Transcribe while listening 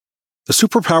The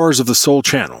Superpowers of the Soul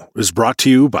channel is brought to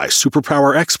you by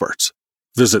Superpower Experts.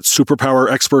 Visit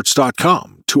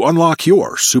superpowerexperts.com to unlock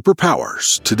your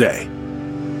superpowers today.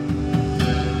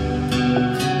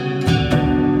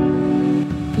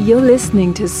 You're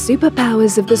listening to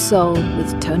Superpowers of the Soul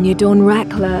with Tonya Dawn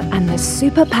Rackler and the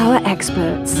Superpower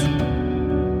Experts.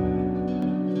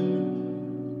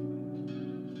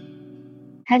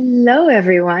 Hello,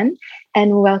 everyone,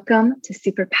 and welcome to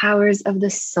Superpowers of the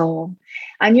Soul.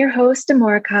 I'm your host,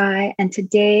 Amorkai, and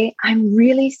today I'm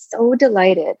really so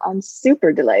delighted, I'm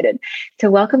super delighted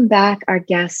to welcome back our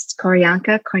guest,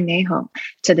 Corianca Cornejo,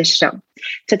 to the show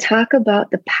to talk about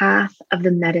the path of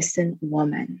the medicine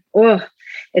woman. Oh,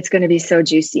 it's going to be so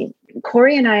juicy.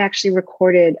 Corey and I actually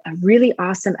recorded a really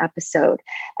awesome episode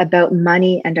about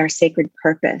money and our sacred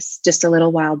purpose just a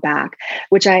little while back,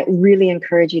 which I really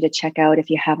encourage you to check out if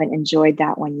you haven't enjoyed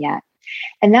that one yet.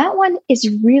 And that one is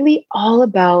really all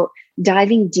about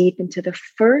diving deep into the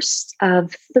first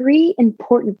of three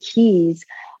important keys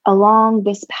along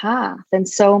this path. And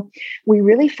so we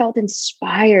really felt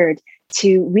inspired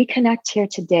to reconnect here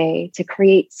today to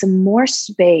create some more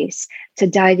space to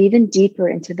dive even deeper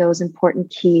into those important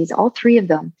keys, all three of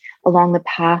them, along the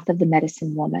path of the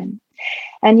medicine woman.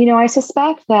 And, I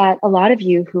suspect that a lot of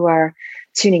you who are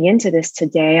tuning into this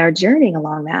today are journeying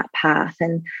along that path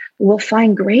and will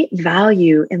find great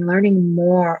value in learning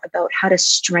more about how to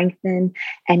strengthen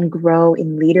and grow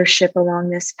in leadership along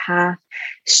this path,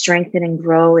 strengthen and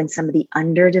grow in some of the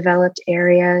underdeveloped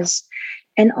areas.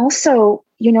 And also,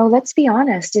 let's be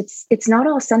honest, it's not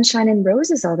all sunshine and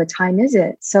roses all the time, is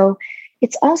it? So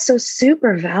it's also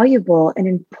super valuable and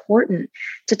important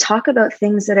to talk about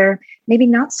things that are maybe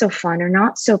not so fun or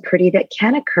not so pretty that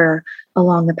can occur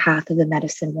along the path of the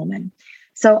medicine woman.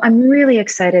 So I'm really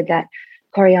excited that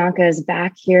Corianca is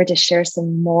back here to share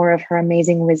some more of her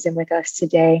amazing wisdom with us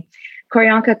today.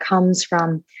 Corianca comes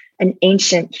from an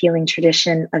ancient healing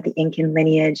tradition of the Incan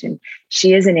lineage, and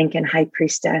she is an Incan high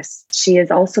priestess. She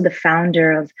is also the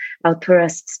founder of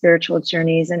Alturas Spiritual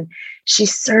Journeys, and she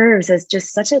serves as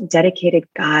just such a dedicated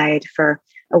guide for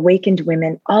awakened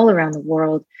women all around the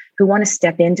world who want to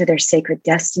step into their sacred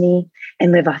destiny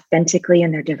and live authentically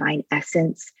in their divine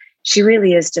essence. She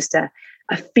really is just a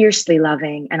fiercely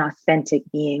loving and authentic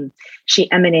being. She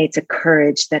emanates a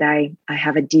courage that I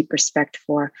have a deep respect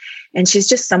for. And she's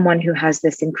just someone who has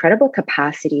this incredible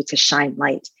capacity to shine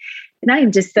light. And I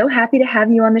am just so happy to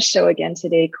have you on the show again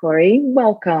today, Corey.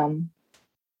 Welcome.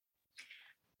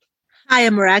 Hi,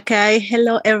 Amorkai.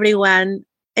 Hello, everyone.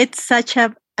 It's such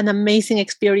an amazing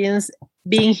experience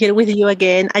being here with you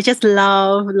again. I just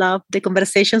love the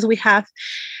conversations we have.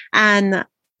 And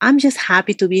I'm just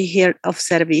happy to be here of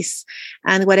service,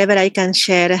 and whatever I can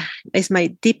share is my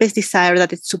deepest desire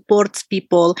that it supports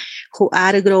people who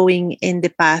are growing in the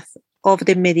path of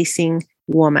the medicine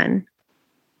woman.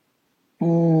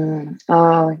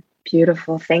 Oh,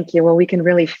 beautiful. Thank you. Well, we can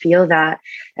really feel that.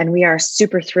 And we are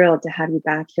super thrilled to have you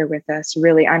back here with us.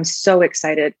 Really, I'm so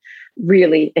excited,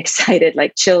 really excited,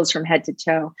 like chills from head to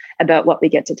toe about what we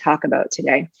get to talk about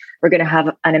today. We're going to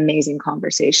have an amazing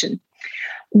conversation.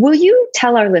 Will you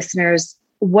tell our listeners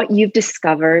what you've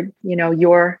discovered,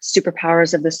 your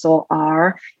superpowers of the soul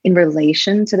are in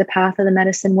relation to the path of the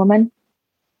medicine woman?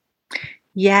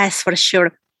 Yes, for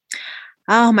sure.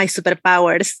 Oh, my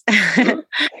superpowers.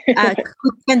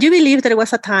 Can you believe there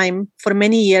was a time for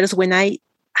many years when I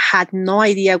had no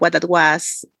idea what that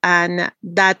was, and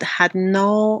that had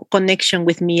no connection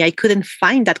with me? I couldn't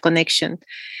find that connection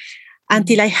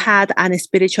until I had an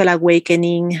spiritual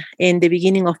awakening in the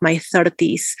beginning of my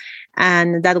 30s.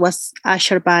 And that was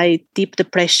ushered by deep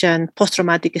depression,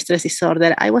 post-traumatic stress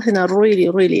disorder. I was in a really,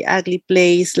 really ugly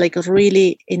place, like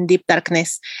really in deep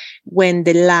darkness, when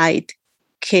the light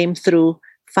came through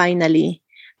finally.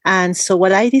 And so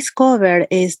what I discovered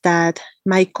is that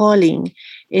my calling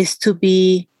is to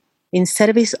be in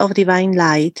service of divine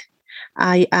light.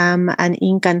 I am an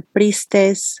Incan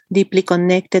priestess, deeply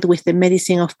connected with the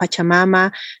medicine of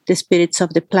Pachamama, the spirits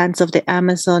of the plants of the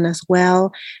Amazon as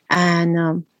well,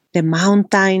 and the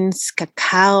mountains,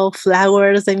 cacao,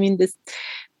 flowers. I mean, this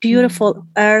beautiful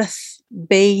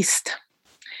earth-based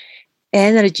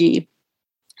energy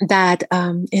that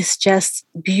is just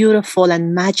beautiful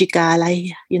and magical,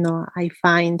 I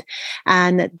find.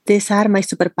 And these are my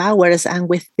superpowers. And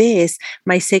with this,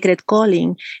 my sacred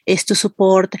calling is to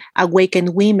support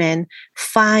awakened women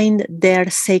find their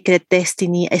sacred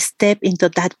destiny, step into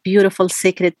that beautiful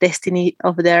sacred destiny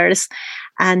of theirs,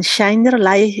 and shine their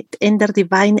light in their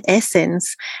divine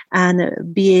essence and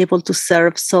be able to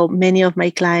serve. So many of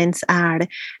my clients are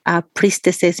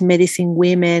priestesses, medicine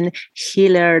women,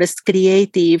 healers,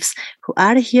 creatives who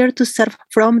are here to serve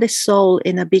from the soul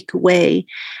in a big way.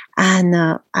 And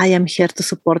I am here to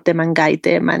support them and guide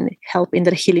them and help in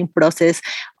their healing process.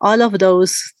 All of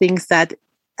those things that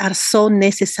are so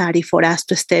necessary for us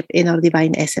to step in our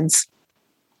divine essence.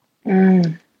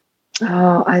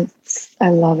 Oh, I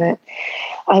love it.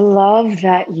 I love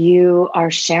that you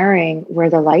are sharing where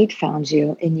the light found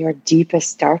you in your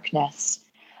deepest darkness.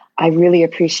 I really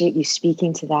appreciate you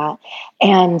speaking to that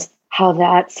and how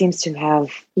that seems to have,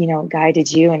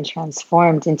 guided you and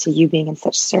transformed into you being in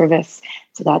such service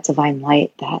to that divine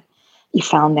light that you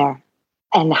found there,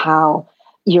 and how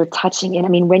you're touching in. I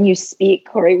mean, when you speak,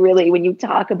 Corey, really, when you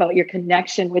talk about your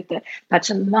connection with the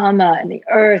Pachamama and the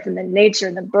earth and the nature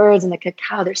and the birds and the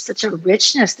cacao, there's such a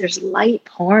richness. There's light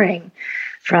pouring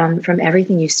from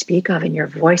everything you speak of in your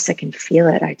voice. I can feel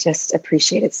it. I just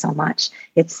appreciate it so much.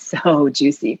 It's so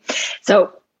juicy.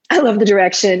 So I love the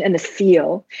direction and the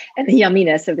feel and the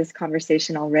yumminess of this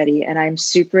conversation already. And I'm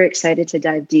super excited to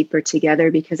dive deeper together,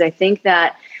 because I think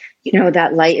that,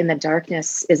 that light in the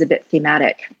darkness is a bit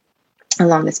thematic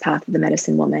along this path of the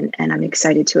medicine woman. And I'm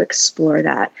excited to explore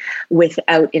that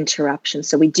without interruption.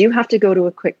 So we do have to go to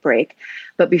a quick break.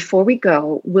 But before we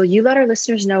go, will you let our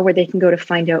listeners know where they can go to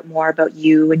find out more about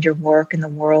you and your work in the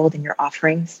world and your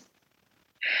offerings?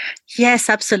 Yes,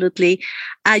 absolutely.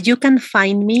 You can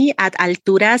find me at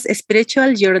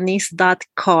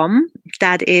alturasspiritualjourneys.com.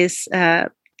 That is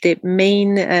the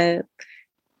main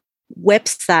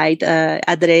website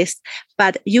address,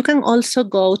 but you can also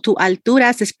go to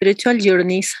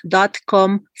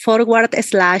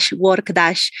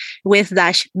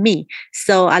alturasspiritualjourneys.com/work-with-me.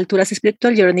 So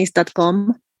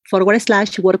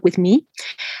alturasspiritualjourneys.com/work with me.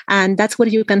 And that's where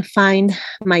you can find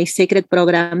my sacred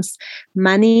programs,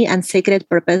 Money and Sacred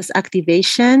Purpose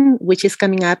Activation, which is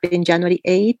coming up in January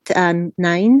 8 and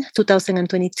 9,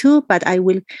 2022, but I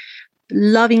will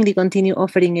lovingly continue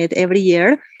offering it every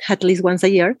year, at least once a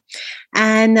year.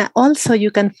 And also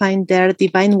you can find their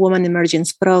Divine Woman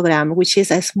Emergence program, which is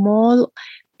a small,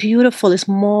 beautiful,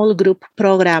 small group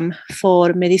program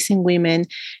for medicine women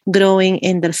growing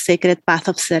in their sacred path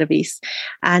of service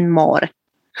and more.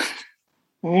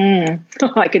 Oh,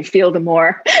 I could feel the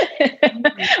more.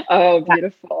 Oh,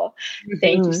 beautiful.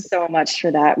 Thank you so much for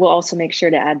that. We'll also make sure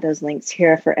to add those links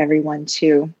here for everyone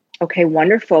too. Okay,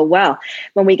 wonderful. Well,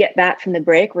 when we get back from the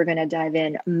break, we're going to dive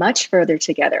in much further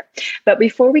together. But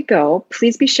before we go,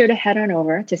 please be sure to head on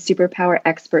over to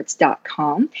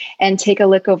superpowerexperts.com and take a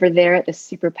look over there at the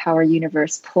Superpower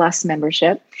Universe Plus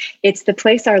membership. It's the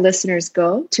place our listeners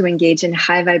go to engage in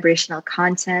high vibrational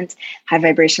content, high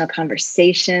vibrational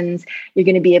conversations. You're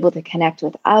going to be able to connect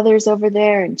with others over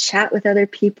there and chat with other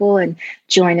people and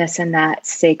join us in that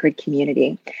sacred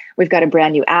community. We've got a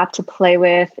brand new app to play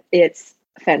with. It's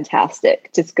fantastic.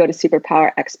 Just go to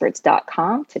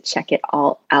superpowerexperts.com to check it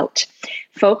all out.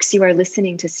 Folks, you are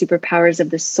listening to Superpowers of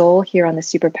the Soul here on the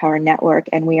Superpower Network,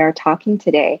 and we are talking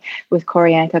today with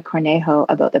Corianca Cornejo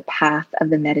about the path of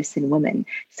the medicine woman.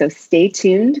 So stay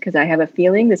tuned, because I have a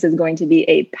feeling this is going to be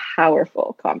a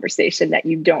powerful conversation that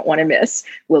you don't want to miss.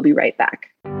 We'll be right back.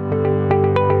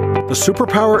 The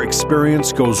Superpower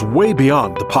experience goes way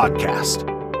beyond the podcast.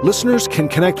 Listeners can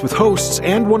connect with hosts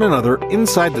and one another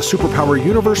inside the Superpower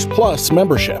Universe Plus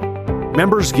membership.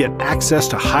 Members get access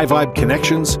to high vibe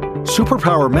connections,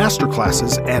 superpower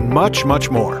masterclasses, and much,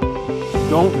 much more.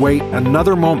 Don't wait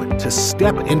another moment to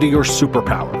step into your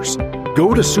superpowers.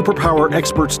 Go to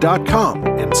superpowerexperts.com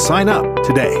and sign up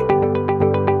today.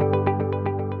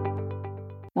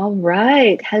 All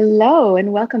right. Hello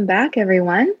and welcome back,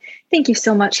 everyone. Thank you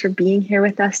so much for being here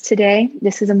with us today.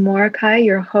 This is Amorikai,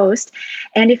 your host.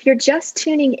 And if you're just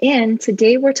tuning in,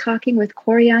 today we're talking with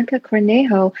Corianca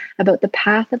Cornejo about the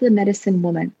path of the medicine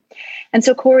woman. And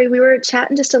so, Corey, we were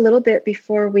chatting just a little bit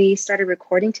before we started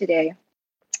recording today.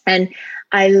 And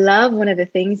I love one of the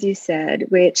things you said,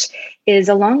 which is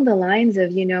along the lines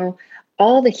of,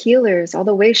 all the healers, all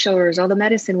the way showers, all the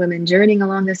medicine women journeying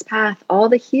along this path, all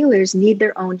the healers need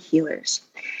their own healers.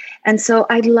 And so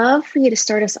I'd love for you to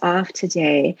start us off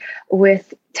today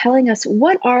with telling us,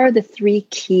 what are the 3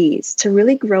 keys to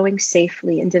really growing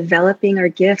safely and developing our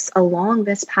gifts along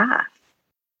this path?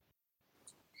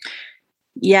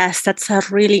 Yes, that's a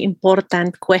really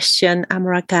important question,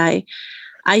 Amorikai.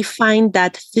 I find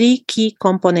that 3 key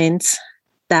components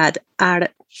that are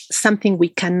something we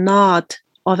cannot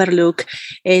overlook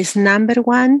is, number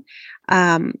 1,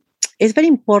 it's very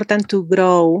important to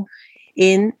grow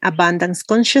in abundance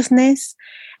consciousness,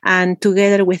 and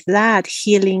together with that,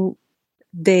 healing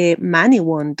the money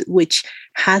wound, which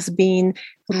has been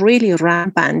really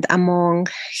rampant among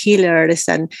healers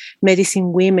and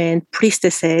medicine women,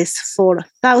 priestesses for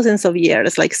thousands of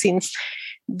years, like since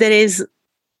there is,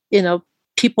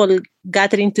 people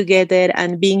gathering together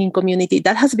and being in community.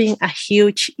 That has been a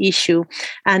huge issue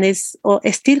and is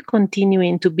still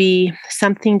continuing to be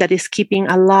something that is keeping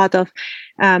a lot of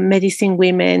medicine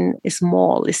women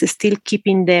small. It's still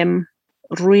keeping them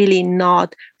really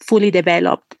not fully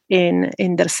developed in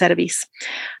their service.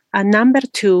 And number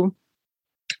two,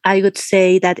 I would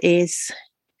say that is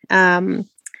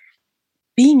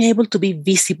being able to be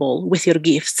visible with your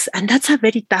gifts. And that's a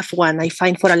very tough one. I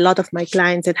find for a lot of my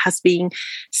clients, it has been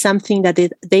something that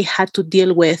they had to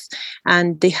deal with.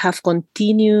 And they have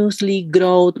continuously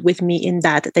grown with me in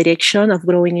that direction of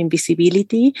growing in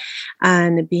visibility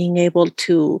and being able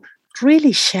to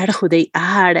really share who they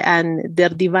are and their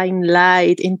divine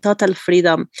light in total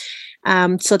freedom.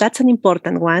 So that's an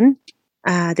important one,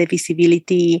 the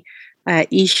visibility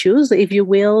issues, if you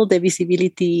will, the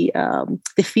visibility,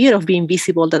 the fear of being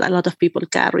visible that a lot of people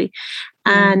carry.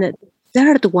 And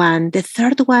the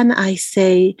third one I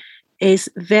say is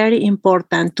very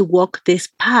important to walk this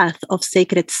path of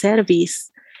sacred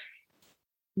service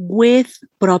with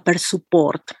proper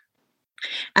support.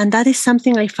 And that is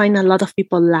something I find a lot of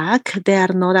people lack. They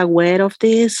are not aware of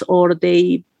this, or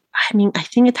I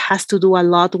think it has to do a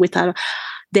lot with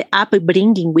the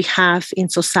upbringing we have in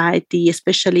society,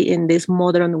 especially in this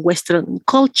modern Western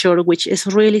culture, which is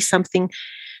really something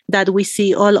that we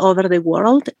see all over the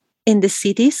world in the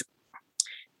cities.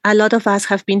 A lot of us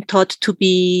have been taught to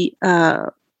be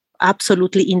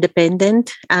absolutely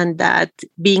independent, and that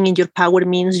being in your power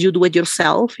means you do it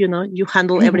yourself. You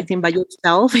handle everything by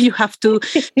yourself. You have to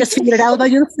just figure it out by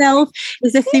yourself.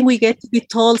 It's the thing we get to be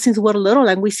told since we're little,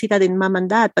 and we see that in mom and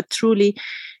dad. But truly,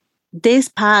 this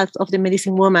path of the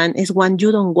medicine woman is one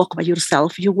you don't walk by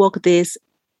yourself. You walk this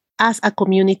as a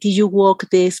community. You walk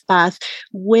this path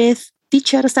with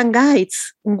teachers and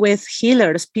guides, with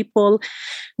healers, people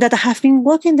that have been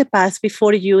walking the path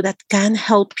before you that can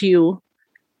help you,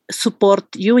 support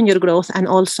you in your growth, and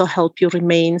also help you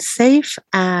remain safe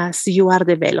as you are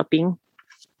developing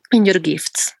in your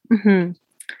gifts.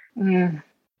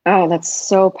 Oh, that's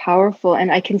so powerful.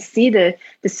 And I can see the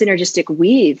synergistic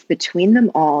weave between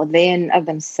them all. They in of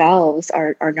themselves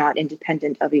are not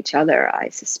independent of each other, I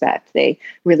suspect. They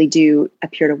really do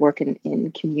appear to work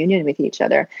in communion with each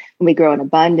other. When we grow in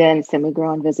abundance and we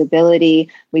grow in visibility,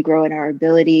 we grow in our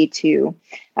ability to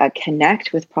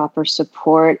connect with proper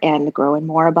support and grow in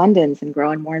more abundance and grow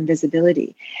in more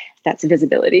invisibility. That's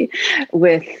visibility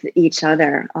with each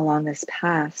other along this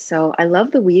path. So I love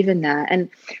the weave in that. And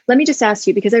let me just ask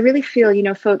you, because I really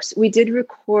feel, folks, we did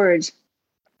record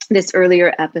this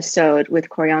earlier episode with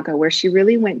Koryanka where she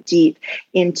really went deep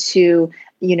into,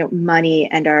 money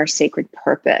and our sacred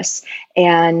purpose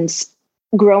and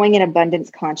growing in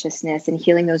abundance consciousness and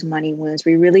healing those money wounds.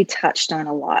 We really touched on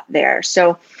a lot there.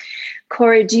 So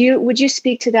Corey, would you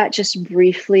speak to that just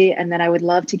briefly? And then I would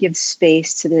love to give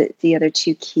space to the other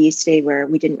two keys today where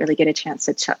we didn't really get a chance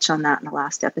to touch on that in the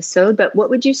last episode. But what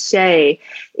would you say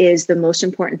is the most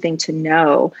important thing to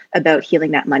know about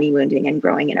healing that money wounding and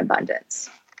growing in abundance?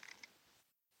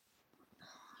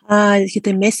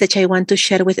 The message I want to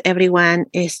share with everyone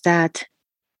is that,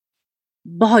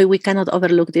 boy, we cannot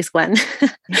overlook this one.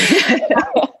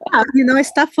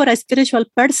 It's tough for a spiritual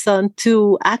person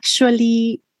to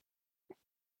actually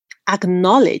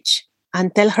acknowledge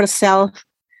and tell herself,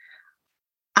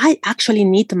 I actually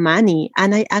need money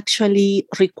and I actually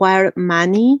require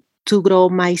money to grow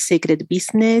my sacred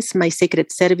business, my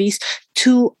sacred service,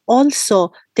 to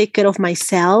also take care of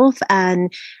myself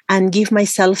and give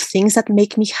myself things that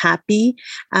make me happy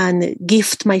and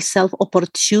gift myself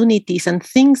opportunities and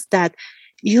things that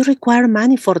you require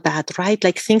money for that, right?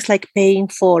 Like things like paying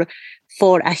for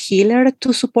a healer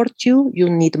to support you, you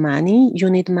need money. You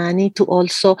need money to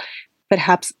also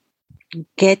perhaps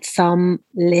get some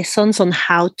lessons on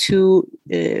how to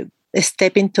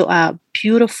step into a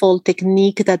beautiful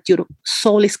technique that your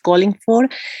soul is calling for.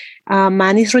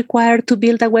 Money is required to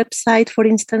build a website, for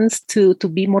instance, to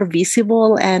be more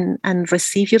visible and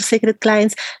receive your sacred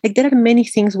clients. Like there are many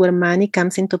things where money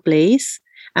comes into place.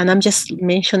 And I'm just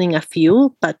mentioning a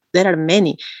few, but there are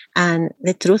many. And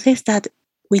the truth is that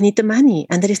we need the money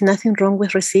and there is nothing wrong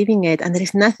with receiving it and there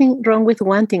is nothing wrong with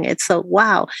wanting it. So,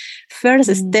 wow,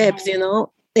 first steps,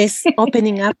 is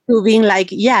opening up to being like,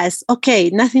 yes, okay,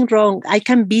 nothing wrong. I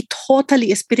can be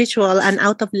totally spiritual and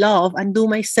out of love and do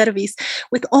my service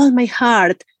with all my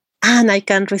heart. And I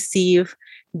can receive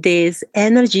this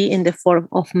energy in the form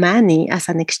of money as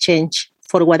an exchange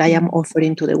for what I am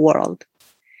offering to the world.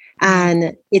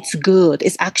 And it's good.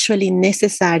 It's actually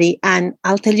necessary. And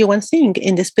I'll tell you one thing,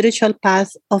 in the spiritual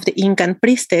path of the Incan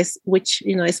priestess, which,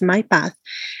 is my path,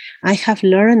 I have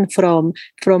learned from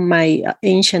my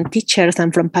ancient teachers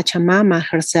and from Pachamama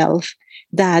herself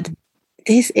that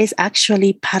this is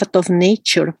actually part of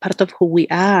nature, part of who we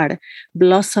are.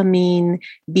 Blossoming,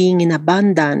 being in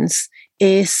abundance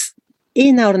is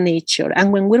in our nature.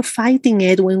 And when we're fighting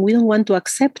it, when we don't want to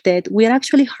accept it, we're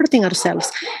actually hurting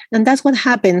ourselves. And that's what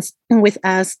happens with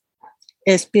us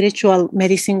as spiritual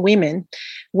medicine women,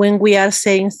 when we are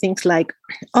saying things like,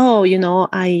 oh,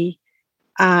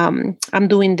 I'm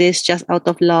doing this just out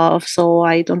of love, so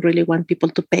I don't really want people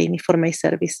to pay me for my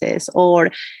services, or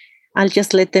I'll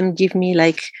just let them give me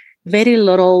like very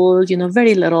little,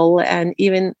 and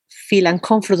even feel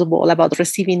uncomfortable about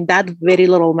receiving that very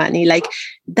little money. Like,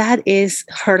 that is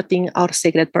hurting our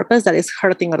sacred purpose, that is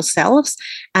hurting ourselves,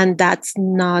 and that's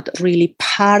not really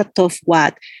part of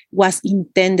what was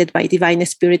intended by Divine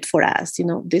Spirit for us.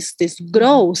 This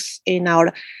growth in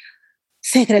our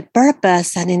sacred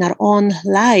purpose and in our own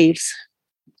lives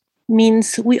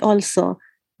means we also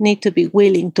need to be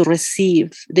willing to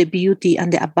receive the beauty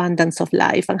and the abundance of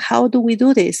life. And how do we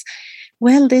do this?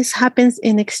 Well, this happens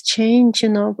in exchange.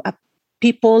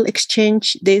 People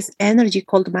exchange this energy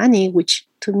called money, which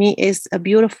to me is a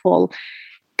beautiful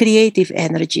creative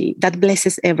energy that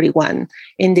blesses everyone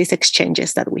in these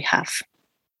exchanges that we have.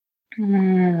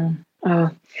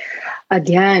 Oh,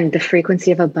 again, the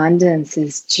frequency of abundance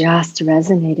is just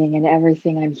resonating in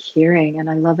everything I'm hearing.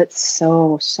 And I love it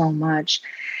so, so much.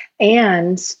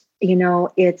 And,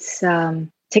 it's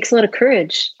takes a lot of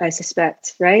courage, I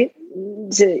suspect, right?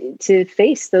 To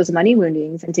face those money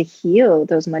woundings and to heal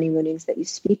those money woundings that you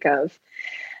speak of.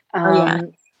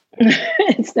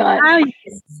 It's not.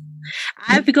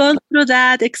 I've gone through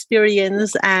that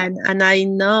experience and I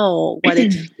know what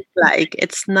it feels like.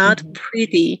 It's not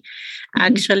pretty.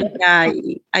 Actually,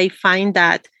 I find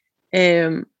that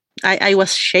I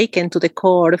was shaken to the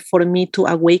core for me to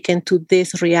awaken to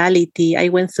this reality. I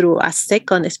went through a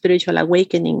second spiritual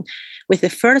awakening. With the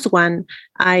first one,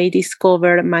 I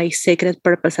discovered my sacred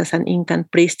purpose as an Incan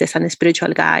priestess and a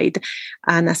spiritual guide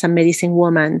and as a medicine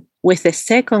woman. With the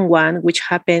second one, which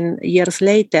happened years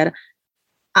later,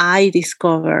 I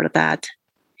discovered that,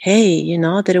 hey,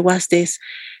 there was this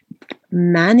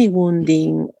money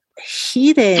wounding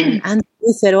hidden and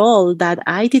visceral that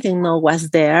I didn't know was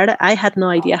there. I had no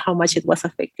idea how much it was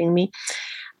affecting me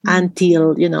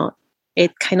until,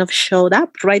 it kind of showed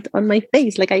up right on my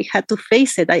face. Like, I had to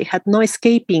face it. I had no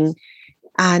escaping.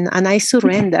 And I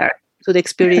surrendered to the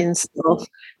experience of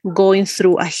going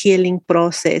through a healing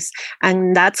process.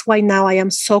 And that's why now I am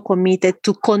so committed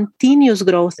to continuous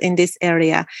growth in this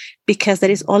area, because there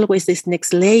is always this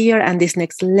next layer and this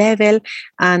next level.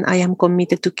 And I am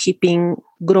committed to keeping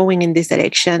growing in this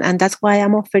direction. And that's why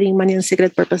I'm offering money and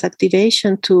sacred purpose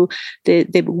activation to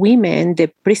the women,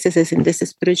 the priestesses in this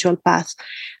spiritual path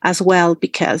as well,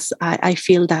 because I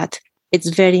feel that it's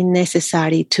very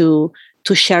necessary to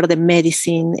share the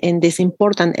medicine in this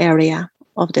important area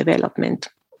of development.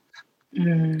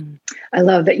 I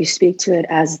love that you speak to it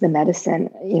as the medicine.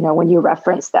 When you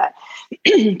reference that,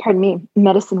 pardon me,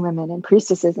 medicine women and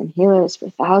priestesses and healers for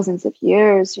thousands of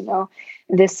years,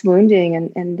 this wounding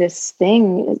and this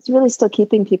thing is really still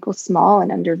keeping people small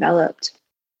and underdeveloped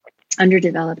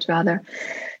rather.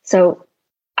 So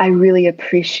I really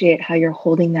appreciate how you're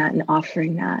holding that and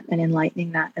offering that and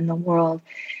enlightening that in the world.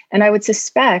 And I would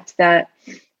suspect that,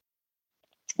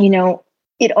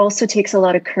 it also takes a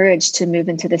lot of courage to move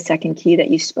into the second key that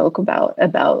you spoke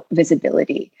about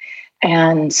visibility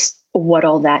and what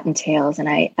all that entails. And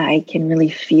I can really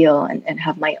feel and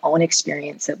have my own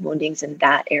experience of woundings in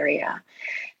that area.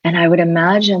 And I would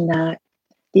imagine that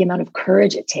the amount of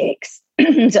courage it takes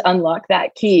to unlock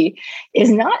that key is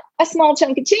not a small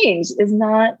chunk of change, is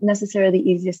not necessarily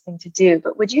the easiest thing to do.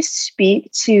 But would you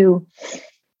speak to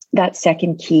that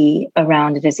second key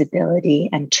around visibility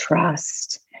and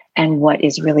trust and what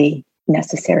is really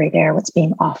necessary there, what's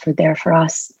being offered there for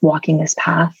us walking this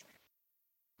path?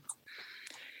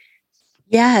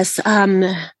 Yes.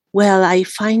 Well, I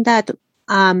find that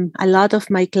a lot of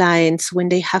my clients, when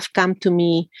they have come to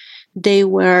me, they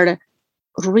were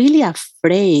really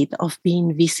afraid of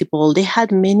being visible. They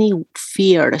had many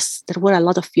fears. There were a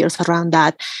lot of fears around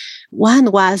that.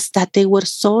 One was that they were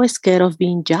so scared of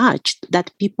being judged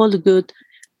that people would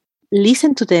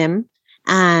listen to them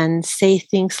and say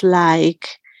things like,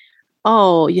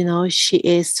 oh, she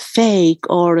is fake,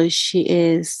 or she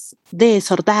is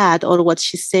this or that, or what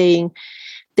she's saying.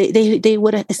 They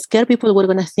were scared people were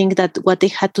going to think that what they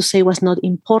had to say was not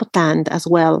important as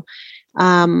well.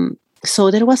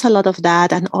 So there was a lot of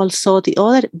that. And also the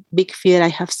other big fear I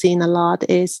have seen a lot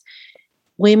is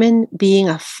women being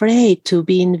afraid to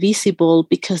be invisible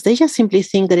because they just simply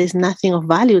think there is nothing of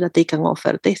value that they can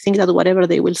offer. They think that whatever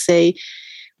they will say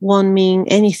won't mean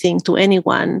anything to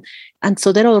anyone. And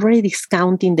so they're already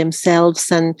discounting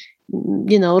themselves and,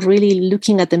 really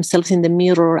looking at themselves in the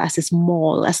mirror as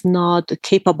small, as not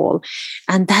capable.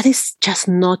 And that is just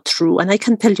not true. And I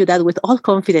can tell you that with all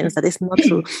confidence that is not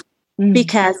true.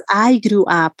 Because I grew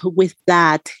up with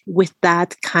that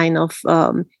kind of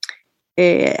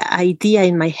idea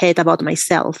in my head about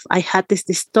myself. I had this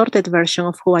distorted version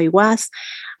of who I was,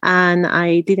 and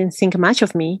I didn't think much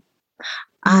of me.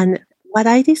 And what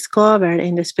I discovered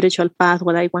in the spiritual path,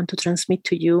 what I want to transmit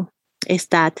to you, is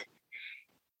that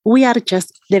we are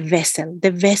just the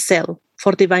vessel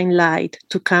for divine light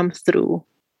to come through.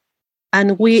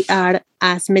 And we are,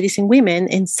 as medicine women,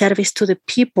 in service to the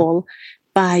people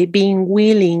by being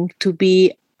willing to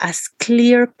be as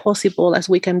clear possible as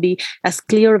we can be, as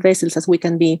clear vessels as we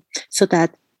can be, so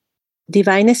that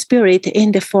divine spirit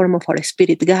in the form of our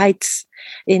spirit guides,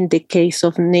 in the case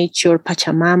of nature,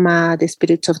 Pachamama, the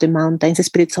spirits of the mountains, the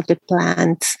spirits of the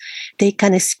plants, they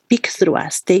can speak through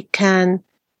us. They can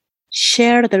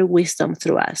share their wisdom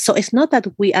through us. So it's not that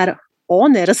we are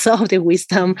owners of the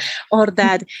wisdom or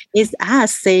that it's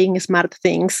us saying smart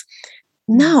things.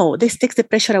 No, this takes the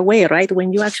pressure away, right?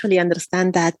 When you actually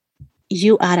understand that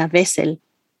you are a vessel,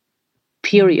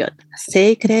 period, a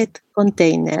sacred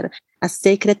container, a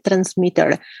sacred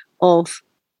transmitter of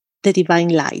the divine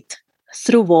light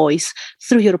through voice,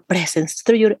 through your presence,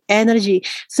 through your energy,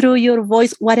 through your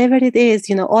voice, whatever it is,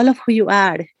 all of who you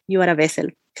are a vessel.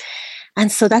 And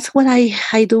so that's what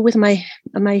I do with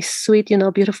my sweet,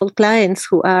 beautiful clients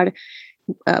who are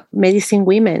medicine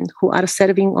women who are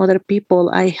serving other people.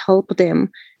 I help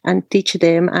them and teach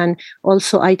them. And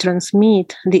also I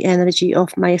transmit the energy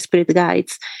of my spirit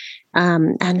guides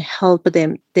and help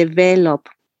them develop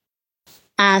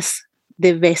as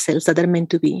the vessels that are meant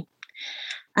to be.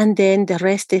 And then the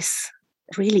rest is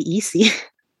really easy.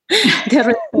 The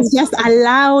rest is just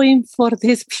allowing for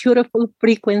this beautiful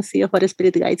frequency of our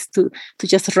spirit guides to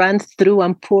just run through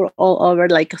and pour all over,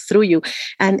 like through you.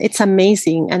 And it's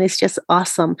amazing. And it's just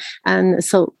awesome. And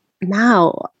so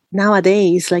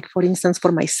nowadays, like for instance,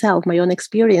 for myself, my own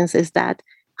experience is that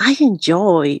I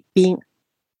enjoy being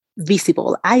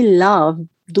visible. I love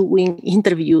doing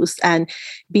interviews and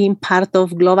being part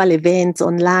of global events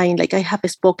online. Like I have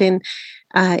spoken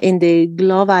in the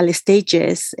global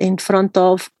stages in front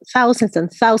of thousands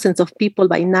and thousands of people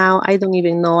by now. I don't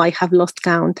even know. I have lost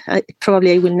count. I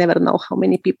will never know how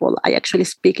many people I actually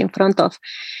speak in front of.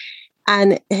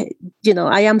 And,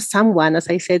 I am someone, as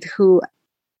I said, who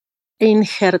in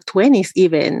her 20s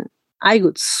even, I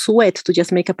would sweat to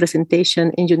just make a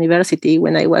presentation in university.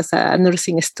 When I was a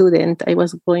nursing student, I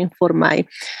was going for my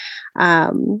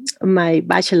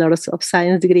bachelor's of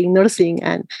science degree in nursing,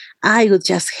 and I would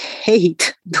just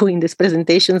hate doing these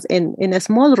presentations in a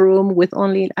small room with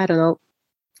only,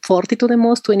 40 to the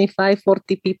most, 25,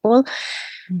 40 people.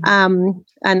 And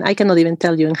I cannot even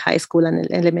tell you in high school and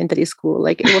elementary school,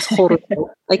 like it was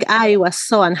horrible. Like I was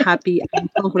so unhappy and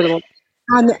uncomfortable.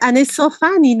 And it's so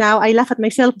funny now. I laugh at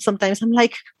myself sometimes. I'm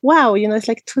like, wow, it's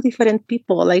like two different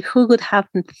people. Like who would have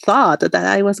thought that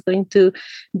I was going to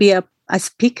be a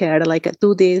speaker, like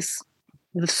do this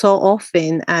so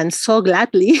often and so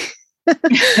gladly.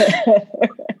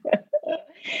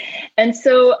 And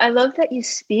so I love that you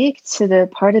speak to the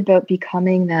part about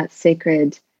becoming that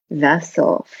sacred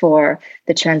vessel for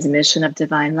the transmission of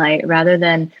divine light, rather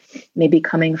than maybe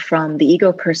coming from the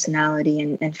ego personality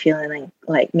and feeling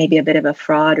like maybe a bit of a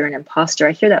fraud or an imposter.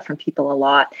 I hear that from people a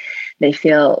lot. They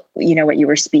feel, what you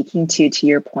were speaking to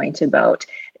your point about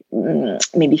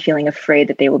maybe feeling afraid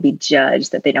that they will be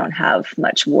judged, that they don't have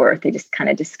much worth. They just kind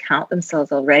of discount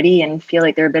themselves already and feel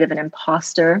like they're a bit of an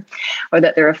imposter, or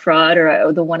that they're a fraud.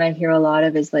 Or the one I hear a lot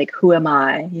of is like, who am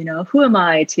I? Who am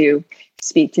I to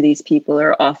speak to these people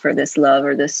or offer this love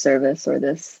or this service or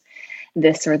this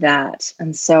or that?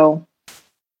 And so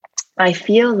I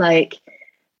feel like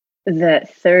the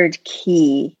third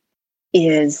key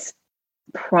is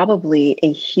probably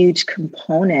a huge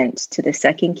component to the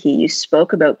second key. You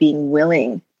spoke about being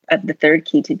willing of the third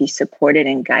key to be supported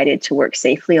and guided to work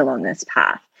safely along this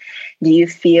path. Do you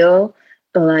feel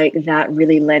like that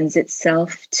really lends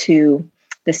itself to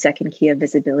the second key of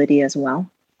visibility as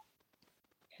well?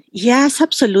 Yes,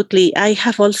 absolutely. I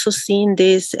have also seen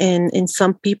this in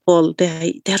some people.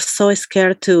 They're so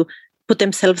scared to put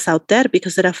themselves out there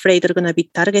because they're afraid they're going to be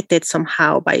targeted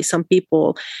somehow by some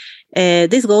people.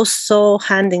 This goes so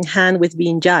hand in hand with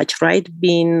being judged, right?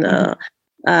 Being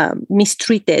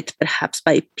mistreated perhaps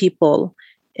by people,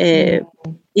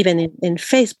 even in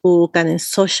Facebook and in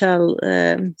social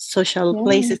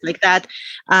places like that.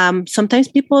 Sometimes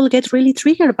people get really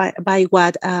triggered by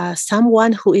what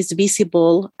someone who is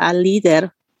visible, a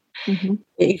leader,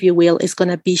 if you will, is going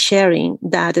to be sharing,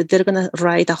 that they're going to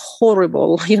write a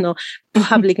horrible,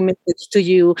 public message to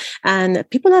you. And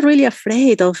people are really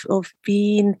afraid of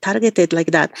being targeted like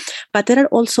that. But there are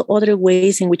also other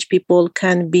ways in which people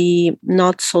can be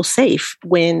not so safe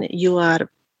when you are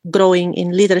growing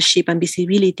in leadership and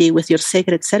visibility with your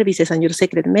sacred services and your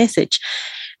sacred message.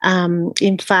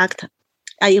 In fact,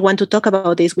 I want to talk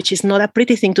about this, which is not a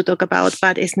pretty thing to talk about,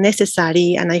 but it's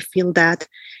necessary. And I feel that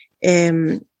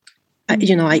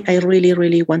I really,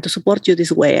 really want to support you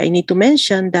this way. I need to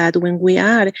mention that when we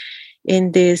are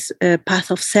in this path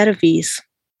of service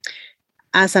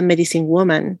as a medicine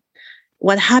woman,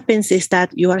 what happens is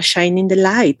that you are shining the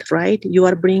light, right? You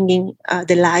are bringing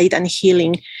the light and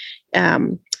healing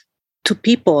to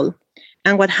people.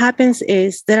 And what happens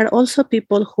is there are also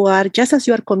people who are, just as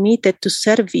you are committed to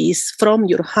service from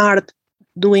your heart,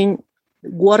 doing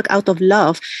work out of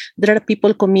love, there are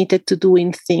people committed to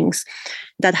doing things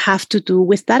that have to do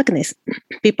with darkness.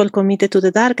 People committed to the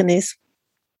darkness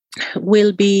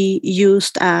will be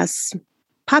used as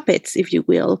puppets, if you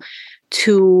will,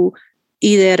 to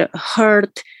either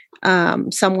hurt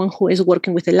someone who is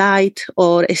working with the light,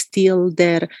 or steal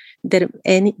their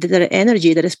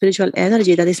energy, their spiritual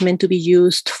energy that is meant to be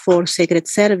used for sacred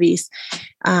service.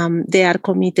 They are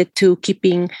committed to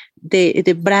keeping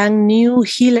the brand new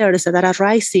healers that are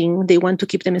rising. They want to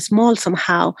keep them small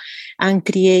somehow and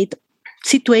create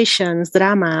situations,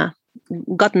 drama,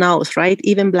 God knows, right?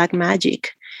 Even black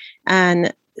magic.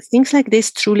 And things like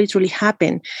this truly, truly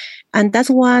happen. And that's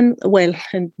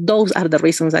and those are the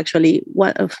reasons, actually,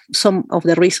 some of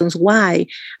the reasons why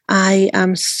I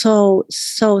am so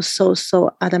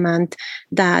adamant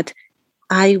that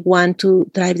I want to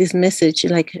drive this message,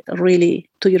 like, really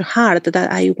to your heart,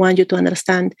 that I want you to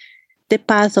understand the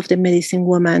path of the medicine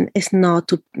woman is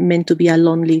not meant to be a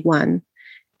lonely one.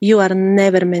 You are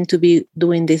never meant to be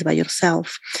doing this by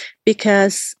yourself,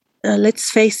 because let's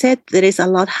face it, there is a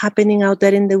lot happening out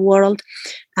there in the world,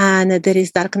 and there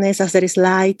is darkness as there is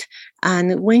light.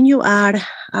 And when you are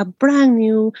a brand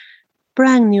new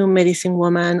medicine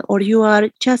woman, or you are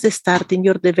just starting,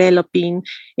 you're developing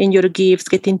in your gifts,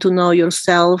 getting to know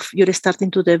yourself, you're starting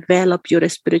to develop your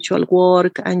spiritual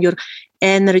work and your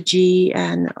energy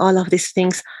and all of these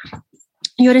things,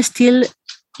 you're still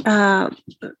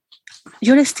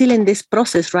in this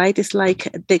process, right? It's like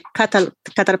the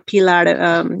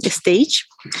caterpillar stage.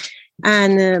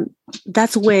 And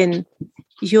that's when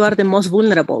you are the most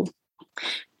vulnerable.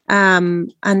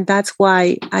 And that's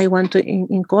why I want to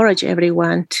encourage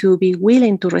everyone to be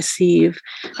willing to receive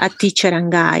a teacher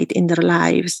and guide in their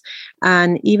lives.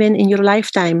 And even in your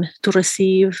lifetime, to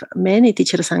receive many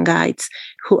teachers and guides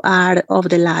who are of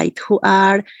the light, who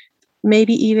are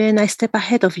maybe even a step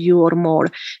ahead of you or more,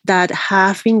 that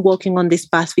have been walking on this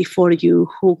path before you,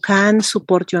 who can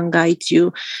support you and guide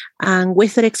you. And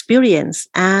with their experience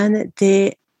and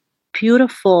the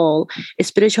beautiful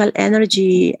spiritual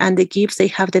energy and the gifts they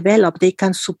have developed, they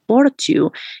can support you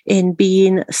in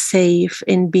being safe,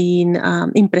 in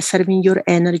preserving your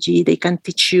energy. They can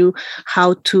teach you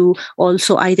how to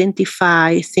also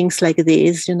identify things like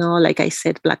this, like I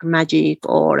said, black magic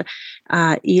or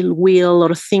ill will,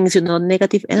 or things,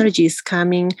 negative energies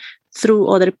coming through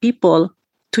other people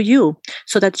to you,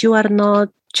 so that you are not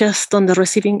just on the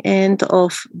receiving end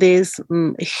of these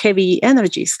heavy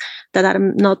energies that are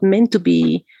not meant to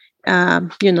be,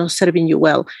 serving you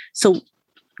well. So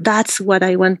that's what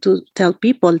I want to tell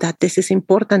people, that this is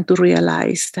important to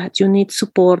realize, that you need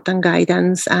support and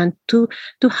guidance, and to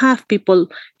have people,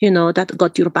 that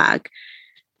got your back.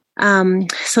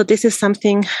 So this is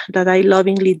something that I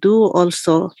lovingly do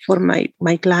also for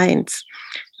my clients.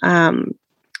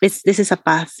 This is a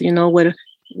path,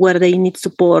 where they need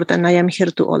support, and I am here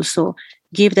to also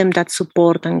give them that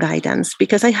support and guidance,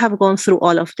 because I have gone through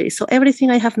all of this. So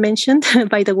everything I have mentioned,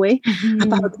 by the way,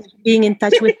 about being in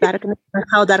touch with darkness and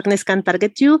how darkness can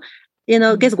target you,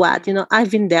 guess what? I've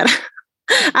been there.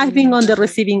 I've been on the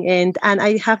receiving end, and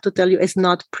I have to tell you, it's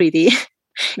not pretty.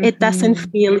 It doesn't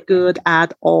feel good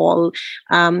at all.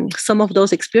 Some of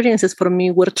those experiences for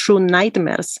me were true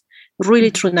nightmares, really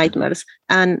true nightmares.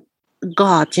 And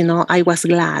God, I was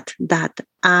glad that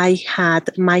I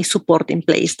had my support in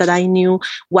place, that I knew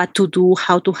what to do,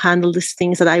 how to handle these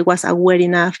things, that I was aware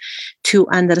enough to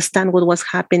understand what was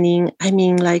happening. I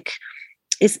mean, like,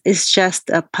 it's just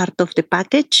a part of the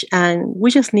package, and we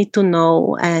just need to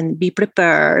know and be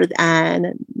prepared,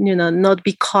 and not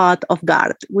be caught off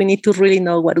guard. We need to really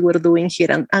know what we're doing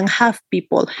here, and have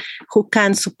people who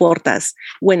can support us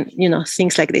when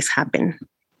things like this happen.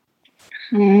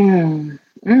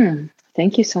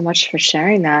 Thank you so much for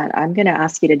sharing that. I'm going to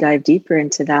ask you to dive deeper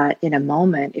into that in a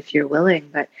moment if you're willing,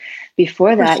 but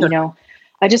before that, sure.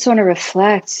 I just want to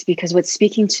reflect, because what's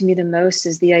speaking to me the most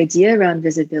is the idea around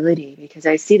visibility, because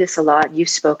I see this a lot. You've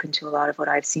spoken to a lot of what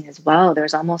I've seen as well.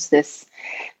 There's almost this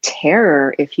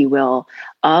terror, if you will,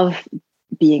 of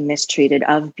being mistreated,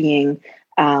 of being,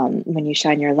 when you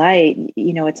shine your light,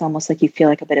 it's almost like you feel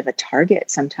like a bit of a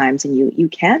target sometimes, and you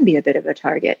can be a bit of a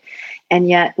target. And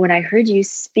yet, when I heard you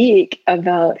speak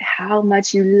about how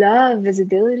much you love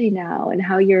visibility now, and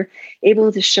how you're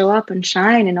able to show up and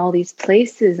shine in all these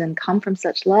places and come from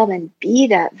such love and be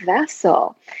that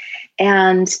vessel,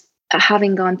 and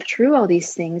having gone through all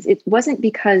these things, it wasn't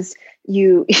because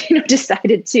you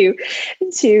decided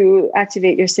to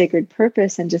activate your sacred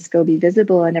purpose and just go be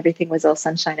visible and everything was all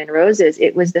sunshine and roses.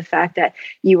 It was the fact that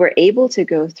you were able to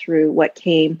go through what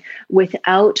came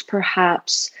without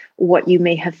perhaps what you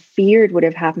may have feared would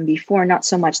have happened before. Not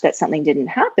so much that something didn't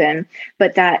happen,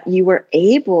 but that you were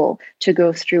able to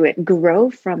go through it,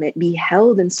 grow from it, be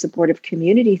held in supportive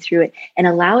community through it, and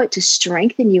allow it to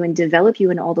strengthen you and develop you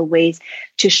in all the ways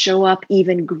to show up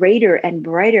even greater and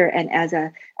brighter, and as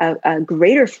a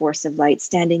greater force of light,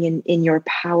 standing in your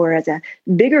power as a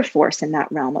bigger force in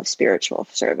that realm of spiritual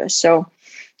service. So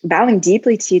bowing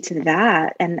deeply to you to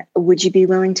that. And would you be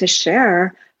willing to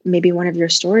share maybe one of your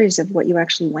stories of what you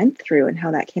actually went through and how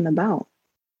that came about?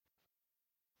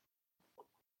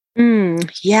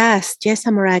 Yes,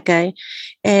 Amarakai.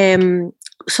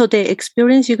 So the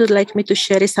experience you would like me to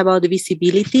share is about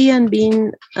visibility and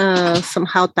being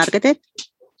somehow targeted?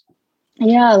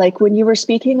 Yeah, like when you were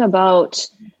speaking about,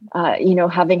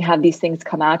 having had these things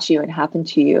come at you and happen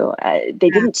to you, they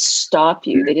didn't stop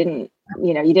you. They didn't,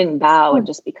 you didn't bow and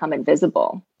just become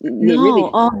invisible. They really.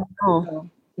 Oh, no.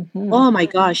 Mm-hmm. Oh my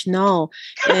gosh, no.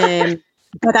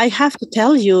 But I have to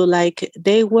tell you, like,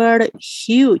 they were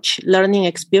huge learning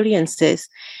experiences.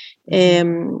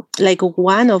 Like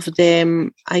one of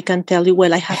them, I can tell you,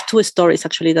 well, I have two stories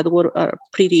actually that were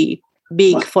pretty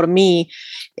big for me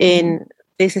in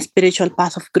this spiritual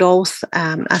path of growth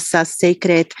as a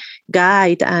sacred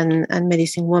guide and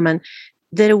medicine woman.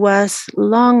 There was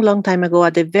long time ago,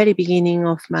 at the very beginning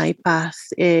of my path,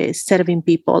 serving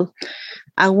people,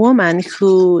 a woman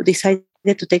who decided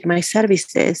to take my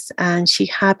services, and she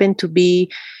happened to be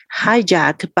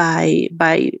hijacked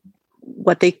by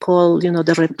what they call, the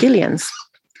reptilians.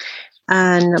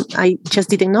 And I just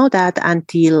didn't know that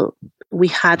until we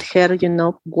had her,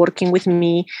 working with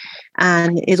me.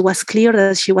 And it was clear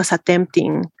that she was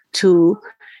attempting to,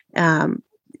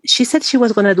 she said she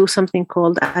was going to do something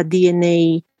called a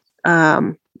DNA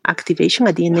activation,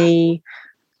 a DNA,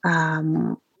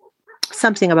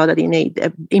 something about a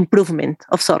DNA improvement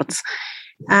of sorts.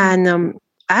 And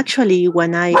actually,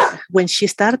 when she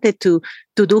started to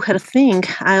do her thing,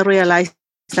 I realized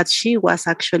that she was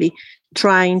actually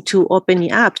trying to open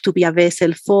me up to be a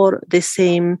vessel for the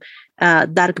same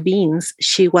dark beings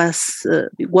she was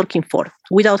working for,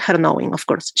 without her knowing, of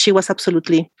course. She was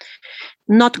absolutely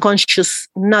not conscious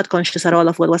at all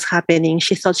of what was happening.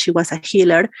 She thought she was a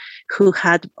healer who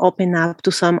had opened up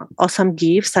to some awesome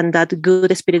gifts, and that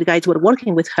good spirit guides were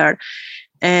working with her,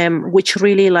 which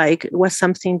really was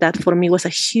something that for me was a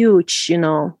huge,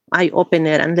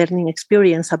 eye-opener and learning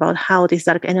experience about how these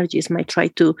dark energies might try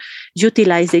to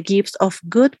utilize the gifts of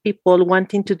good people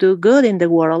wanting to do good in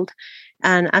the world,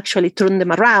 and actually turn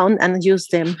them around and use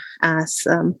them as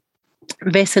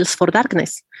vessels for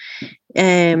darkness.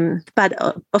 But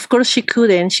of course she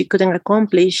couldn't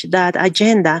accomplish that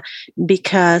agenda,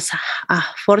 because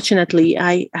fortunately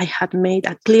I had made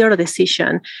a clear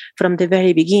decision from the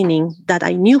very beginning that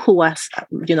I knew who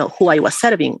I was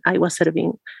serving. I was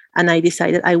serving, and I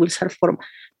decided I will serve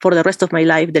for the rest of my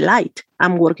life the light.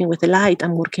 I'm working with the light.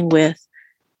 I'm working with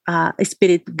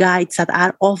spirit guides that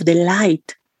are of the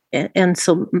light. And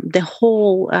so the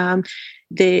whole,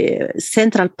 the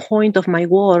central point of my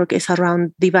work is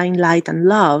around divine light and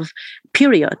love,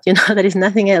 period. There is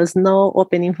nothing else, no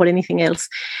opening for anything else.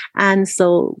 And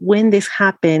so when this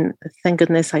happened, thank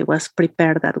goodness I was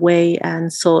prepared that way.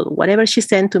 And so whatever she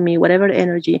sent to me, whatever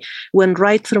energy, went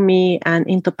right through me and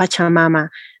into Pachamama,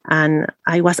 and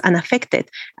I was unaffected.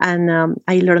 And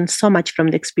I learned so much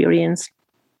from the experience.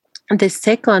 The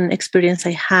second experience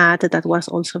I had that was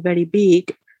also very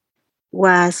big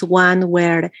was one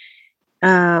where,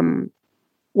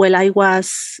 I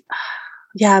was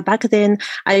Yeah, back then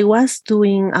I was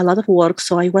doing a lot of work,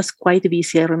 so I was quite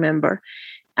busy, I remember.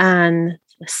 And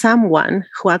someone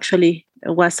who actually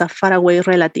was a faraway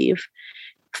relative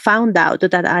found out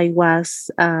that I was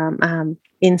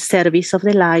in service of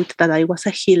the light, that I was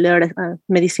a healer, a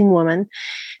medicine woman.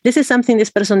 This is something this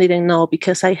person didn't know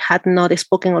because I had not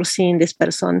spoken or seen this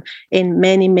person in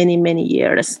many, many, many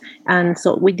years. And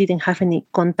so we didn't have any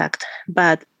contact.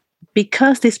 But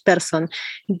because this person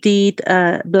did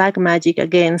black magic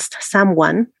against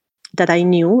someone that I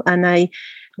knew, and I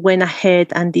went ahead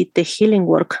and did the healing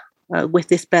work with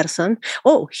this person.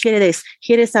 Oh, here it is.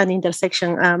 Here is an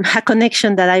intersection, a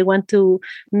connection that I want to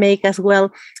make as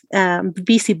well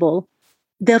visible.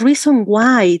 The reason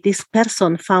why this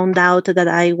person found out that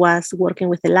I was working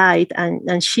with the light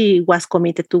and she was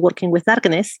committed to working with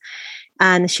darkness,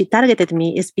 and she targeted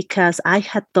me, is because I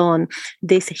had done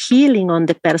this healing on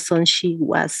the person she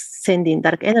was sending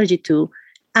dark energy to,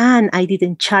 and I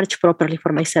didn't charge properly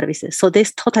for my services. So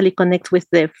this totally connects with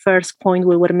the first point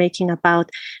we were making about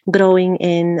growing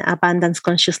in abundance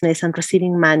consciousness and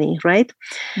receiving money, right?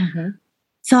 Mm-hmm.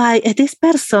 So this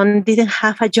person didn't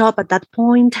have a job at that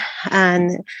point,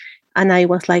 and I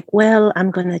was like, well,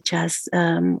 I'm going to just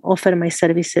offer my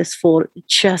services for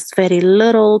just very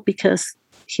little because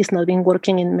he's not been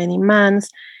working in many months.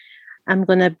 I'm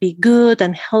going to be good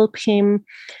and help him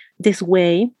this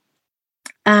way.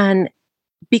 And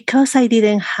because I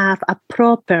didn't have a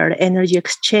proper energy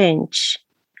exchange,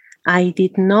 I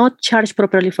did not charge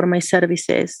properly for my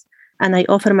services, and I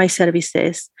offer my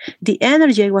services. The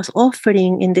energy I was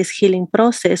offering in this healing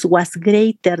process was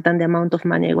greater than the amount of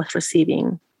money I was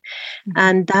receiving. Mm-hmm.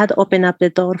 And that opened up the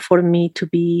door for me to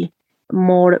be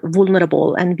more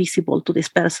vulnerable and visible to this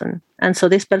person. And so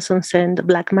this person sent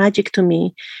black magic to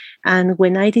me. And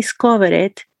when I discovered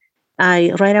it,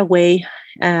 I right away,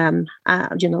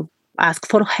 asked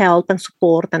for help and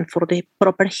support and for the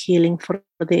proper healing for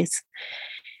this.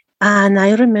 And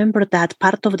I remember that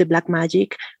part of the black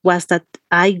magic was that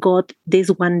I got this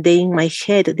one day in my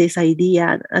head, this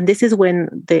idea, and this is when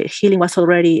the healing was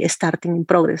already starting in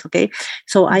progress, okay?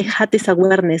 So I had this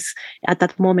awareness at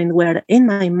that moment where in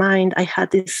my mind, I had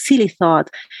this silly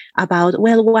thought about,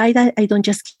 well, why I don't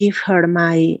just give her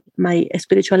my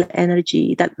spiritual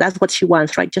energy? That's what she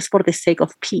wants, right? Just for the sake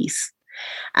of peace.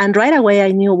 And right away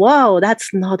I knew, wow,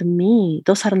 that's not me.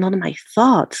 Those are not my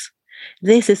thoughts.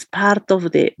 This is part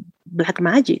of the black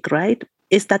magic, right?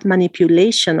 It's that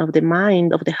manipulation of the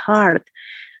mind, of the heart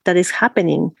that is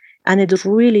happening. And it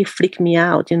really freaked me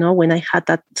out, when I had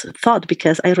that thought,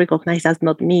 because I recognized that's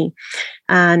not me.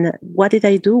 And what did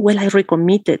I do? Well, I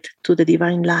recommitted to the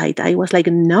divine light. I was like,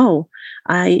 no.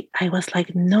 I was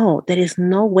like, no, there is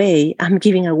no way I'm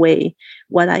giving away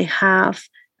what I have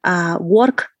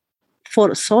worked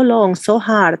for so long, so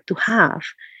hard to have,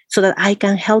 so that I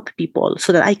can help people,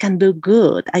 so that I can do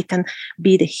good. I can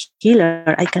be the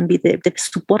healer. I can be the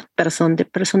support person, the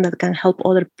person that can help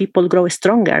other people grow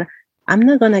stronger. I'm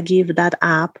not going to give that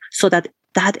up so that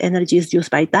that energy is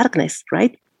used by darkness,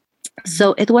 right?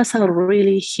 So it was a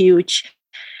really huge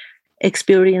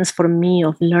experience for me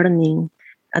of learning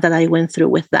that I went through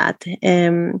with that.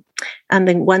 And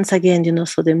then once again,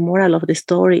 so the moral of the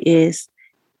story is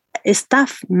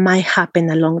stuff might happen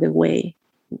along the way.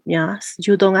 Yes,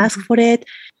 you don't ask for it,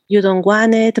 you don't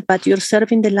want it, but you're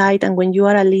serving the light. And when you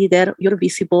are a leader, you're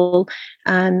visible,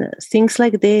 and things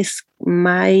like this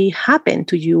might happen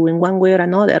to you in one way or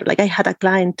another. Like I had a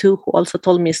client too who also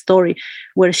told me a story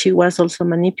where she was also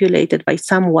manipulated by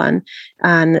someone,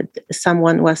 and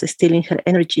someone was stealing her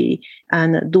energy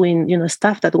and doing,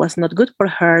 stuff that was not good for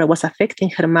her, was affecting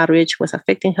her marriage, was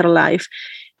affecting her life.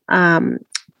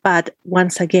 But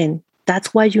once again,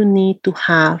 that's why you need to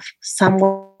have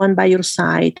someone by your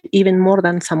side, even more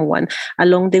than someone.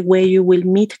 Along the way, you will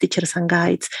meet teachers and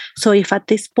guides. So if at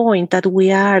this point that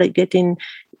we are getting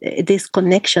this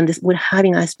connection, we're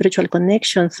having a spiritual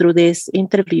connection through this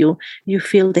interview, you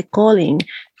feel the calling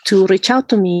to reach out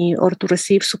to me or to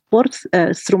receive support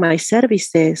through my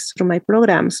services, through my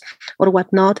programs or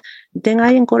whatnot, then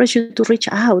I encourage you to reach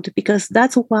out, because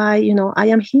that's why, I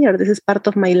am here. This is part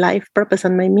of my life purpose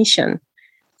and my mission,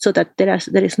 so that there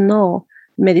is no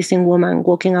medicine woman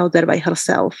walking out there by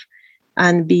herself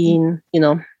and being,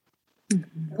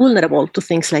 vulnerable to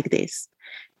things like this.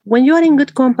 When you are in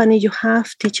good company, you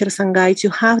have teachers and guides,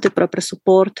 you have the proper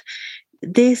support.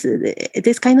 This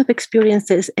kind of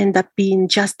experiences end up being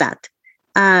just that,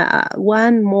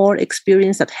 one more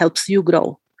experience that helps you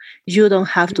grow. You don't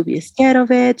have to be scared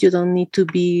of it. You don't need to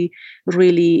be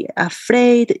really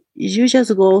afraid. You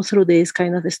just go through this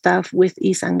kind of stuff with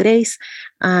ease and grace,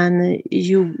 and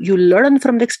you learn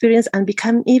from the experience and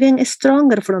become even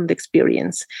stronger from the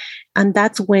experience. And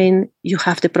that's when you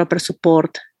have the proper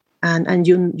support, and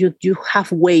you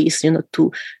have ways,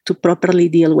 to properly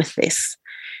deal with this.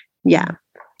 Yeah.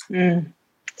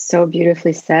 So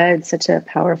beautifully said. Such a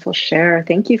powerful share.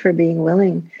 Thank you for being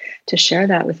willing to share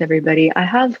that with everybody. I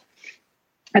have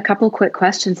a couple quick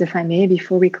questions, if I may,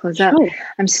 before we close up.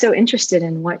 I'm so interested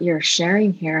in what you're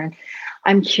sharing here.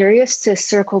 I'm curious to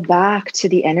circle back to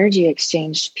the energy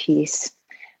exchange piece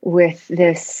with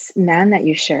this man that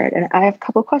you shared. And I have a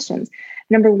couple questions.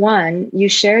 Number one, you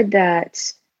shared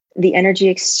that the energy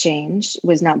exchange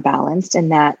was not balanced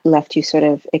and that left you sort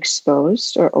of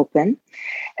exposed or open.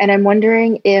 And I'm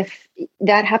wondering if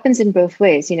that happens in both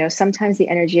ways. Sometimes the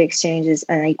energy exchange is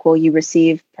unequal. You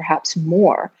receive perhaps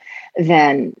more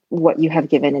than what you have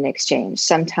given in exchange.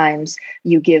 Sometimes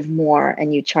you give more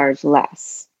and you charge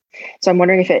less. So I'm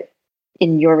wondering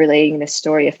in your relating this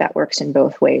story, if that works in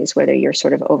both ways, whether you're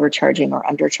sort of overcharging or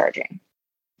undercharging.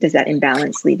 Does that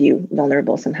imbalance leave you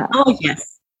vulnerable somehow?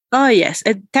 Oh, yes.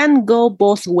 It can go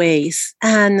both ways.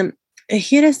 And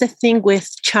here is the thing with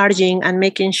charging and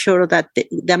making sure that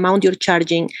the amount you're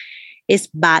charging is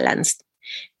balanced.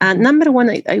 Number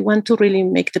one, I want to really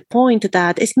make the point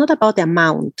that it's not about the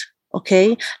amount.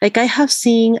 Okay. Like I have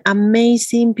seen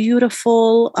amazing,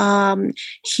 beautiful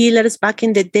healers back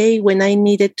in the day when I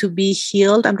needed to be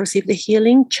healed and receive the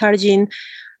healing, charging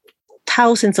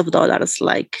thousands of dollars,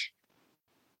 like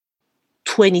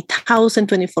 $20,000,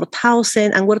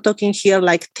 $24,000. And we're talking here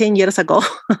like 10 years ago.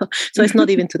 So it's not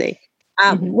even today.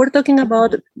 We're talking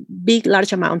about big,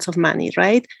 large amounts of money,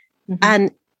 right? And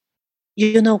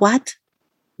you know what?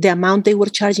 The amount they were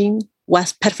charging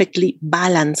was perfectly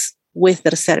balanced with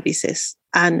their services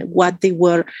and what they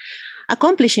were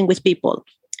accomplishing with people.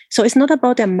 So it's not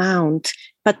about the amount,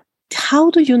 but how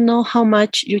do you know how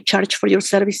much you charge for your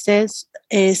services?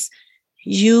 Is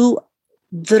you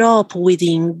drop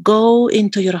within, go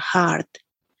into your heart.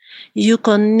 You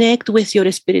connect with your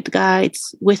spirit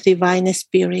guides, with divine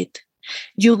spirit.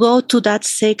 You go to that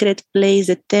sacred place,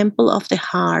 the temple of the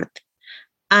heart,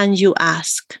 and you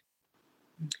ask.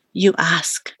 You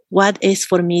ask, what is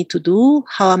for me to do?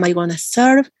 How am I going to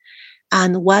serve?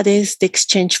 And what is the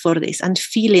exchange for this? And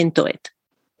feel into it.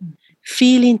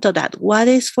 Feel into that. What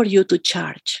is for you to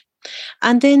charge?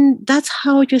 And then that's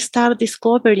how you start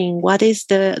discovering what is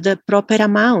the proper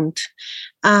amount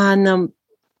and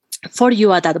for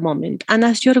you at that moment. And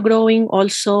as you're growing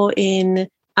also in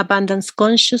abundance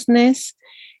consciousness,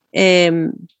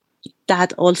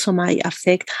 that also might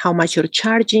affect how much you're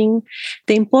charging.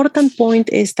 The important point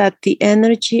is that the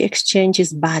energy exchange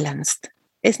is balanced.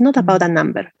 It's not about a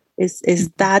number. It's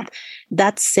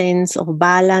that sense of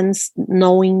balance,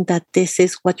 knowing that this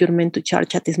is what you're meant to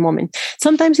charge at this moment.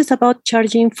 Sometimes it's about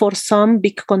charging for some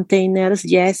big containers,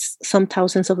 yes, some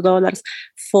thousands of dollars.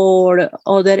 For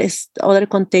other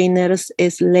containers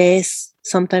is less.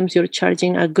 Sometimes you're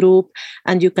charging a group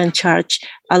and you can charge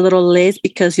a little less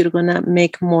because you're going to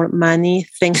make more money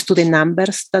thanks to the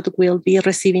numbers that will be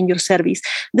receiving your service.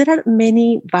 There are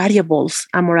many variables,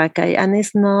 Amorakai, and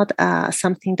it's not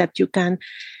something that you can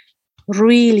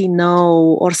really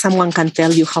know or someone can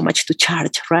tell you how much to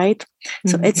charge, right?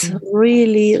 So it's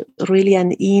really, really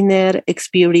an inner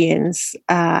experience,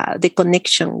 the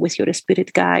connection with your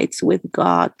spirit guides, with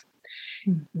God.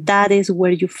 That is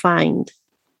where you find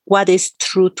what is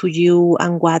true to you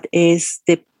and what is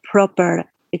the proper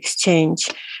exchange.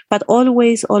 But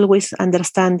always, always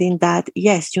understanding that,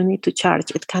 yes, you need to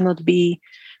charge. It cannot be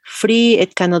free.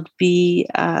 It cannot be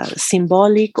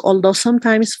symbolic, although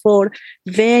sometimes for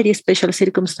very special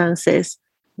circumstances,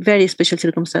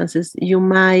 you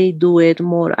might do it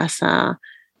more as a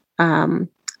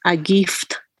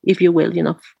gift, if you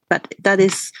will, but that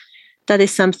is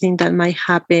something that might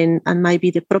happen and might be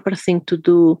the proper thing to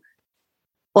do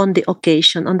on the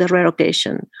rare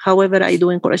occasion. However, I do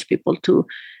encourage people to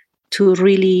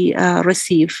really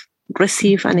receive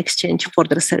and exchange for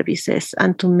their services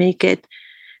and to make it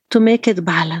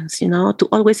balanced, to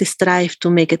always strive to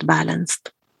make it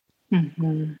balanced.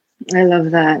 I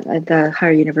love that. The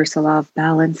higher universal law of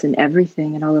balance in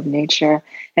everything and all of nature,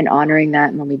 and honoring that.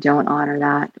 And when we don't honor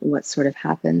that, what sort of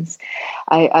happens?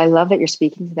 I love that you're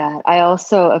speaking to that. I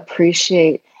also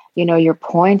appreciate your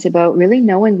point about really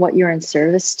knowing what you're in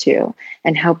service to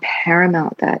and how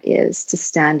paramount that is to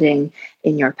standing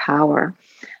in your power.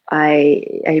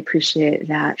 I appreciate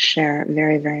that share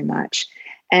very, very much.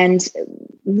 And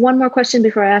one more question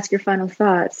before I ask your final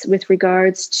thoughts with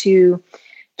regards to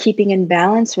keeping in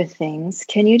balance with things.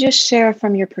 Can you just share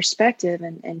from your perspective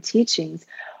and teachings,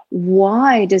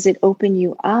 why does it open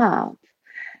you up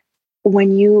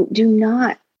when you do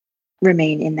not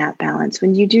remain in that balance,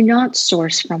 when you do not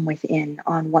source from within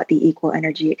on what the equal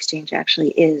energy exchange actually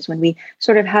is, when we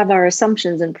sort of have our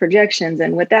assumptions and projections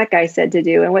and what that guy said to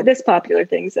do and what this popular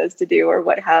thing says to do or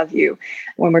what have you,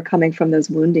 when we're coming from those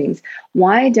woundings?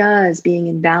 Why does being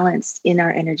in balance in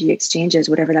our energy exchanges,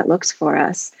 whatever that looks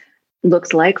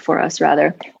like for us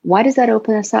rather, why does that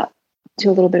open us up to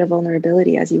a little bit of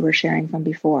vulnerability, as you were sharing from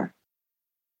before?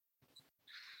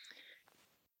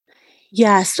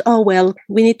 Yes. Oh, well,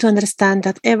 we need to understand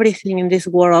that everything in this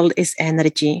world is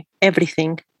energy.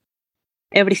 Everything,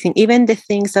 even the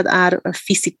things that are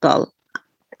physical,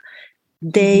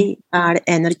 they are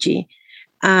energy.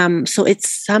 So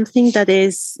it's something that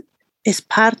is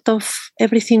part of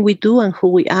everything we do and who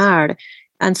we are.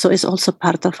 And so it's also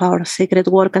part of our sacred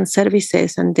work and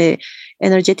services and the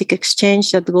energetic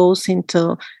exchange that goes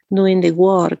into doing the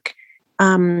work.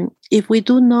 If we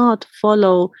do not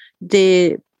follow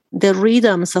the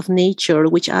rhythms of nature,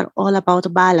 which are all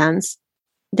about balance,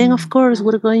 then of course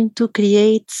we're going to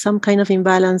create some kind of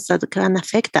imbalance that can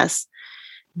affect us.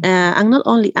 And not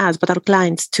only us, but our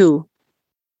clients too.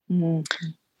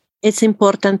 It's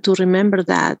important to remember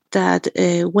that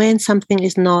when something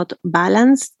is not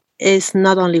balanced, it's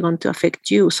not only going to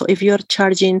affect you. So if you're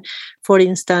charging, for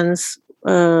instance,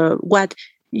 what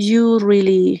you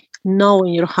really know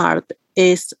in your heart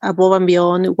is above and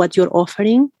beyond what you're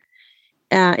offering,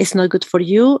 it's not good for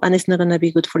you, and it's not going to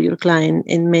be good for your client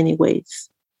in many ways.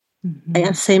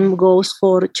 And same goes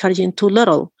for charging too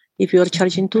little. If you're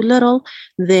charging too little,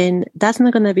 then that's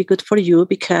not going to be good for you,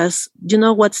 because you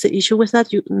know what's the issue with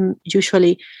that? You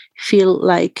usually feel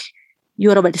like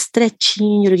you're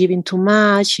overstretching, you're giving too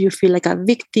much, you feel like a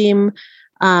victim,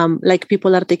 like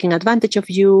people are taking advantage of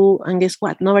you. And guess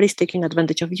what? Nobody's taking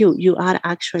advantage of you. You are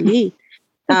actually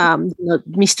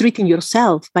mistreating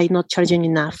yourself by not charging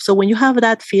enough. So when you have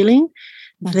that feeling,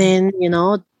 then,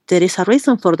 there is a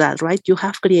reason for that, right? You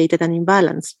have created an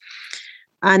imbalance.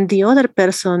 And the other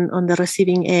person on the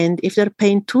receiving end, if they're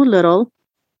paying too little,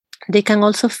 they can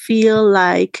also feel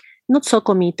like not so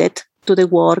committed to the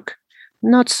work,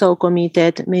 not so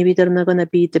committed. Maybe they're not going to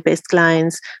be the best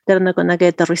clients. They're not going to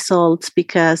get the results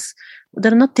because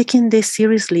they're not taking this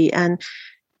seriously. And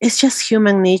it's just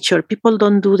human nature. People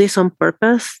don't do this on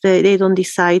purpose. They don't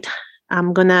decide,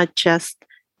 I'm going to just,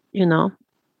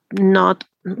 not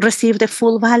receive the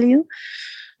full value.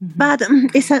 But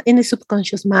it's in the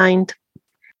subconscious mind.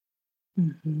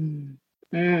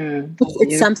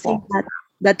 It's something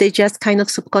that they just kind of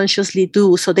subconsciously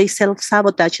do. So they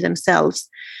self-sabotage themselves.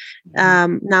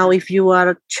 Now, if you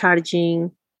are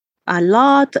charging a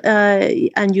lot, a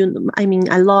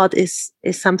lot is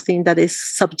something that is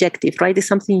subjective, right? It's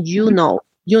something you know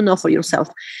for yourself,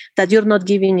 that you're not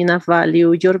giving enough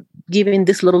value. You're giving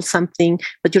this little something,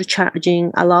 but you're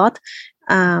charging a lot,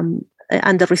 and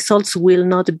the results will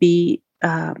not be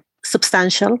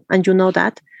substantial, and you know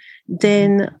that.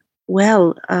 Then,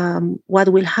 what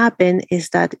will happen is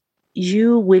that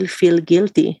you will feel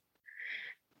guilty.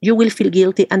 You will feel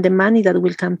guilty, and the money that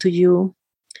will come to you,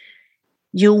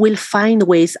 you will find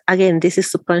ways. Again, this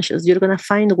is subconscious. You're going to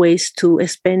find ways to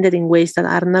spend it in ways that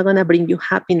are not going to bring you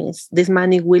happiness. This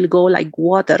money will go like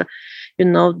water.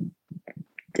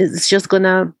 It's just going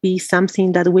to be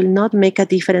something that will not make a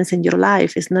difference in your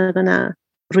life. It's not going to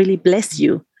really bless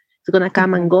you. It's going to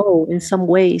come and go in some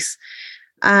ways,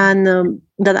 and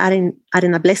that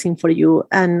aren't a blessing for you.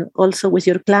 And also with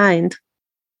your client,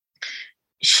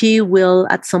 she will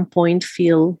at some point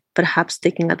feel perhaps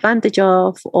taken advantage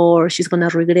of, or she's going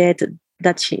to regret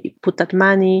that she put that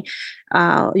money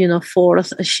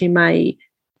forth. She might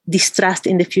distrust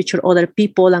in the future other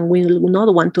people and will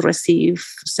not want to receive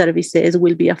services,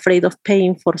 will be afraid of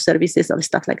paying for services or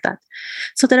stuff like that.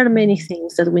 So there are many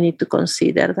things that we need to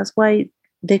consider. That's why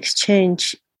the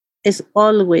exchange is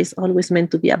always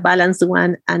meant to be a balanced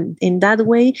one. And in that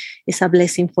way, it's a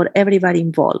blessing for everybody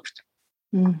involved.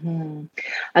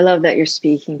 I love that you're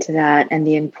speaking to that, and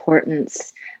the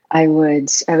importance. I would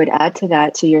add to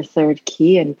that, to your third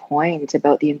key and point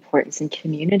about the importance in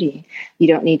community. You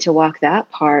don't need to walk that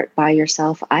part by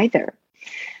yourself either.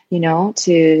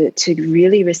 To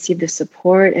really receive the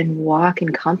support and walk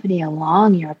in company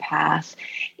along your path,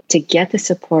 to get the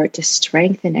support to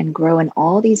strengthen and grow in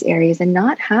all these areas, and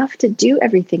not have to do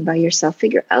everything by yourself,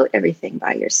 figure out everything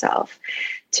by yourself,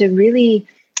 to really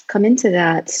come into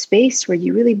that space where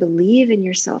you really believe in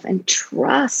yourself and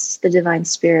trust the divine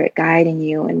spirit guiding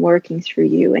you and working through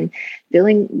you, and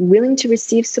willing to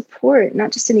receive support,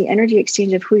 not just in the energy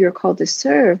exchange of who you're called to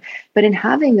serve, but in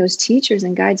having those teachers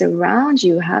and guides around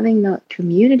you, having the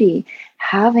community,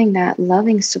 having that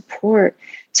loving support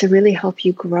to really help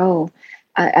you grow.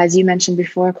 As you mentioned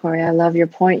before, Corey, I love your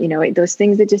point. Those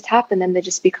things that just happen, then they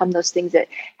just become those things that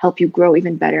help you grow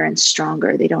even better and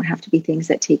stronger. They don't have to be things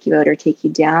that take you out or take you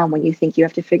down when you think you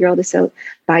have to figure all this out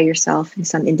by yourself in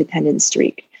some independent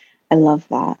streak. I love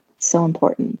that. So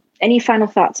important. Any final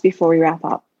thoughts before we wrap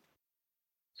up?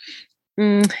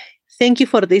 Thank you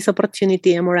for this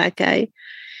opportunity, Amorakai.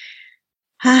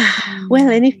 Well,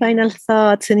 any final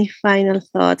thoughts?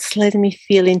 Let me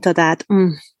feel into that.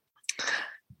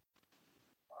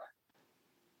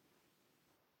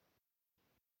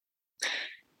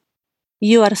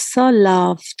 You are so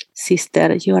loved,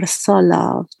 sister. You are so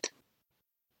loved.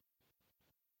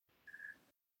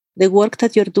 The work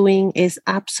that you're doing is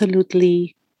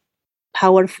absolutely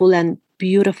powerful and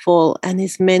beautiful, and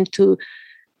is meant to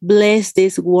bless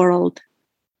this world.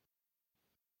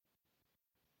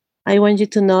 I want you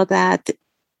to know that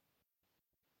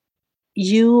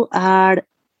you are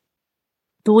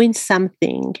doing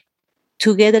something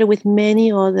together with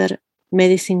many other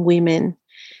medicine women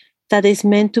that is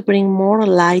meant to bring more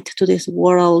light to this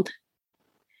world.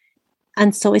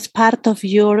 And so it's part of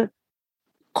your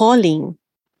calling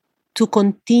to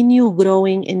continue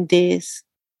growing in this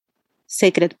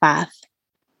sacred path.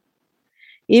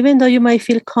 Even though you might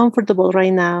feel comfortable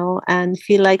right now and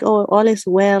feel like, oh, all is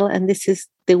well and this is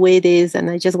the way it is and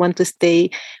I just want to stay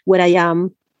where I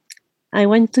am, I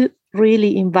want to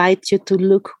really invite you to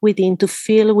look within, to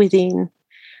feel within,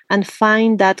 and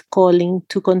find that calling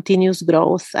to continuous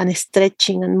growth and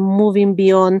stretching and moving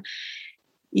beyond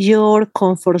your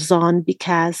comfort zone,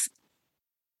 because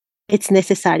it's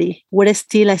necessary. We're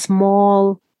still a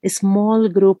small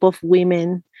group of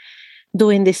women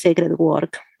doing this sacred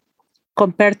work.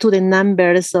 Compared to the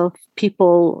numbers of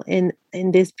people in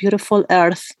this beautiful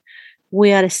earth,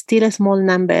 we are still a small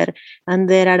number, and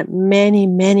there are many,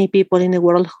 many people in the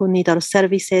world who need our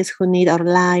services, who need our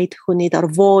light, who need our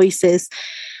voices.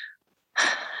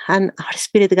 And our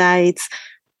spirit guides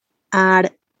are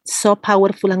so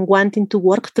powerful and wanting to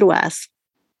work through us.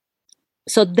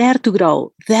 So dare to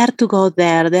grow, dare to go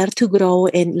there, dare to grow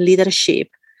in leadership,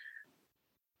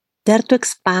 dare to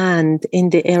expand in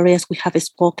the areas we have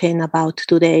spoken about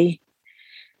today,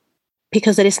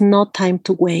 because there is no time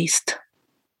to waste.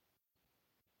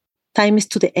 Time is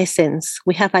to the essence.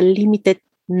 We have a limited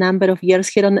number of years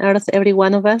here on earth, every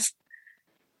one of us,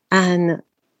 and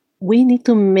we need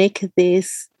to make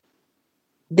this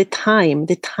the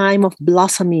time of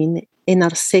blossoming in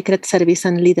our sacred service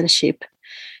and leadership.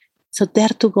 So dare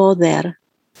to go there.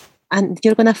 And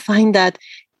you're going to find that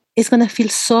it's going to feel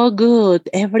so good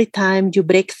every time you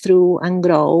break through and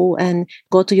grow and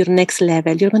go to your next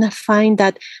level. You're going to find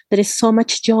that there is so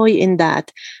much joy in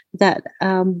that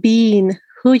being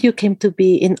who you came to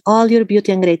be in all your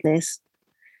beauty and greatness.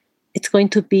 It's going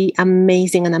to be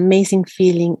amazing, an amazing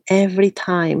feeling every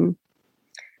time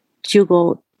you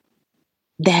go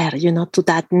there, to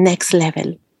that next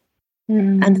level.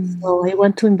 And so I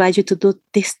want to invite you to do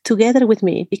this together with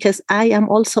me, because I am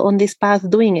also on this path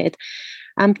doing it.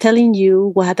 I'm telling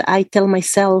you what I tell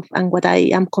myself and what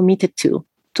I am committed to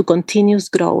continuous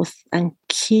growth, and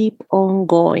keep on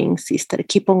going, sister,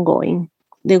 keep on going.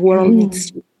 The world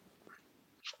needs you.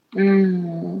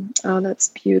 Oh, that's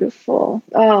beautiful.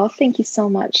 Oh, thank you so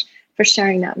much for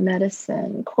sharing that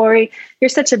medicine. Corey, you're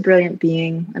such a brilliant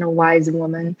being and a wise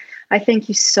woman. I thank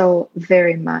you so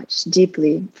very much,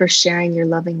 deeply, for sharing your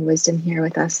loving wisdom here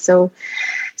with us so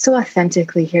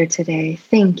authentically here today.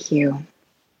 Thank you.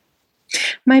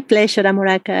 My pleasure,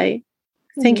 Amorakai.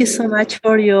 Thank you so much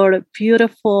for your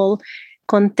beautiful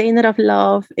container of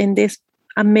love in this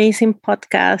amazing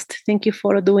podcast. Thank you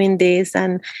for doing this.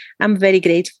 And I'm very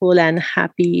grateful and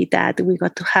happy that we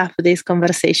got to have this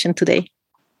conversation today.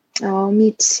 Oh,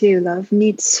 me too, love.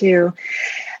 Me too.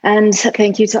 And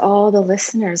thank you to all the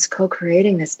listeners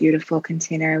co-creating this beautiful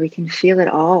container. We can feel it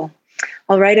all.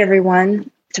 All right,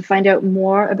 everyone. To find out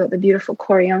more about the beautiful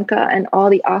Koryanka and all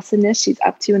the awesomeness she's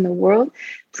up to in the world,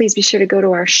 Please be sure to go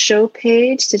to our show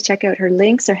page to check out her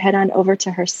links or head on over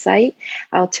to her site,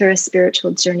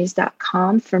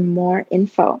 alturaspiritualjourneys.com, for more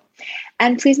info.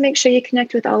 And please make sure you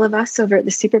connect with all of us over at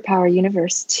the Superpower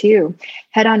Universe too.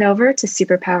 Head on over to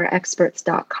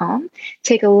superpowerexperts.com.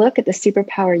 Take a look at the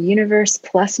Superpower Universe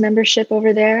Plus membership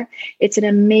over there. It's an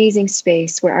amazing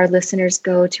space where our listeners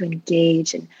go to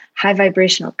engage in high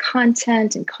vibrational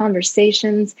content and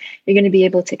conversations. You're going to be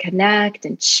able to connect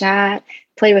and chat,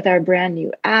 play with our brand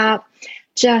new app.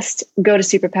 Just go to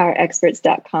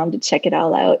superpowerexperts.com to check it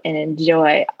all out and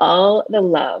enjoy all the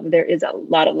love. There is a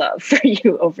lot of love for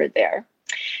you over there.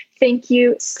 Thank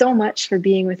you so much for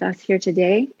being with us here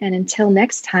today. And until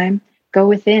next time, go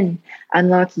within,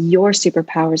 unlock your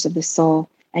superpowers of the soul,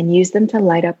 and use them to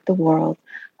light up the world.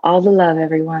 All the love,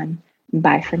 everyone.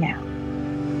 Bye for now.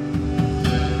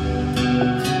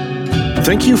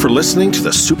 Thank you for listening to the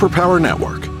Superpower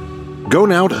Network. Go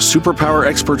now to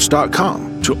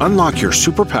superpowerexperts.com to unlock your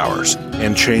superpowers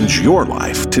and change your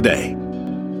life today.